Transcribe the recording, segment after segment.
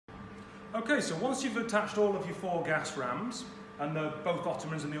Okay, so once you've attached all of your 4 gas rams and both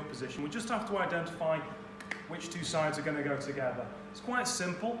ottomans in the up position, we just have to identify which 2 sides are going to go together. It's quite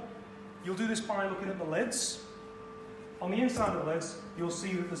simple. You'll do this by looking at the lids. On the inside of the lids, you'll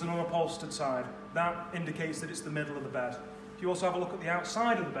see that there's an unupholstered side. That indicates that it's the middle of the bed. If you also have a look at the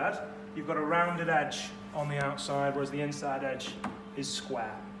outside of the bed, you've got a rounded edge on the outside, whereas the inside edge is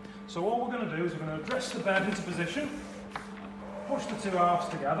square. So what we're going to do is we're going to address the bed into position, push the 2 halves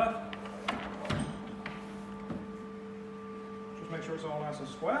together, just make sure it's all nice and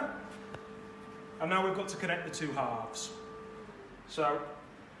square, and now we've got to connect the 2 halves. So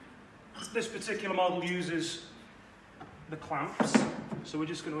this particular model uses the clamps, so we're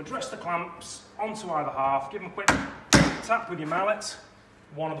just going to address the clamps onto either half, give them a quick tap with your mallet,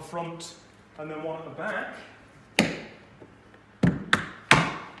 one at the front and then one at the back.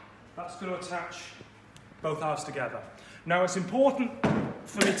 That's going to attach both halves together. Now it's important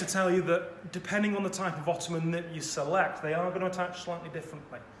for me to tell you that depending on the type of ottoman that you select, they are going to attach slightly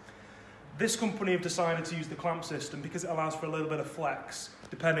differently. This company have decided to use the clamp system because it allows for a little bit of flex,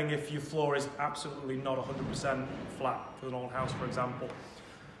 depending if your floor is absolutely not 100% flat, for an old house, for example.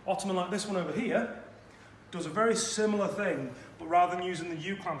 Ottoman like this one over here does a very similar thing, but rather than using the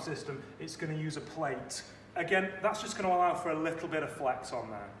U-clamp system, it's going to use a plate. Again, that's just going to allow for a little bit of flex on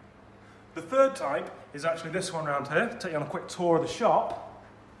there. The third type is actually this one around here. Take you on a quick tour of the shop.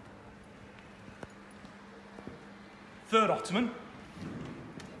 Third ottoman.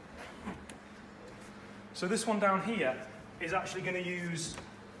 So this one down here is actually going to use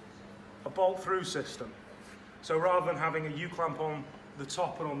a bolt-through system. So rather than having a U-clamp on the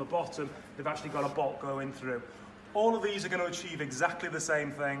top and on the bottom, they've actually got a bolt going through. All of these are going to achieve exactly the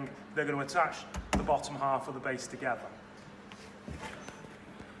same thing. They're going to attach the bottom half of the base together.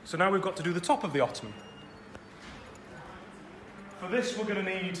 So now we've got to do the top of the ottoman. For this, we're going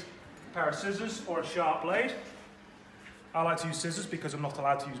to need a pair of scissors or a sharp blade. I like to use scissors because I'm not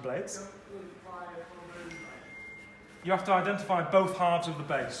allowed to use blades. You have to identify both halves of the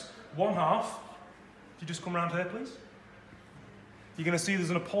base. One half, if you just come around here, please. You're going to see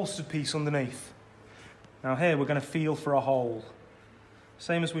there's an upholstered piece underneath. Now here, we're going to feel for a hole.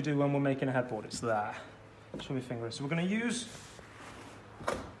 Same as we do when we're making a headboard, it's there. Show me your finger. So we're going to use...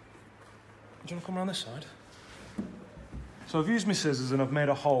 Do you want to come around this side? So I've used my scissors and I've made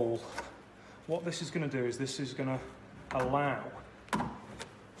a hole. What this is going to do is this is going to allow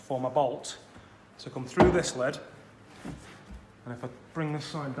for my bolt to come through this lid. And if I bring this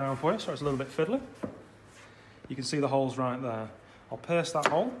side down for you, so it's a little bit fiddly, you can see the holes right there. I'll pierce that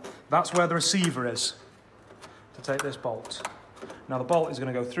hole. That's where the receiver is to take this bolt. Now the bolt is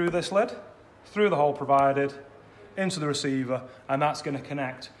going to go through this lid, through the hole provided, into the receiver, and that's going to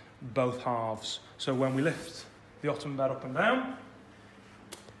connect both halves. So when we lift the ottoman bed up and down,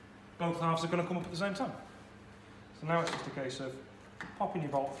 both halves are going to come up at the same time. So now it's just a case of popping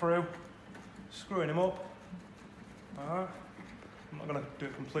your bolt through, screwing him up. I'm not going to do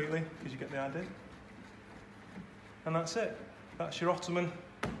it completely because you get the idea. And that's it. That's your ottoman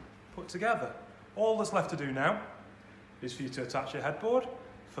put together. All that's left to do now is for you to attach your headboard.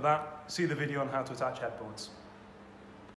 For that, see the video on how to attach headboards.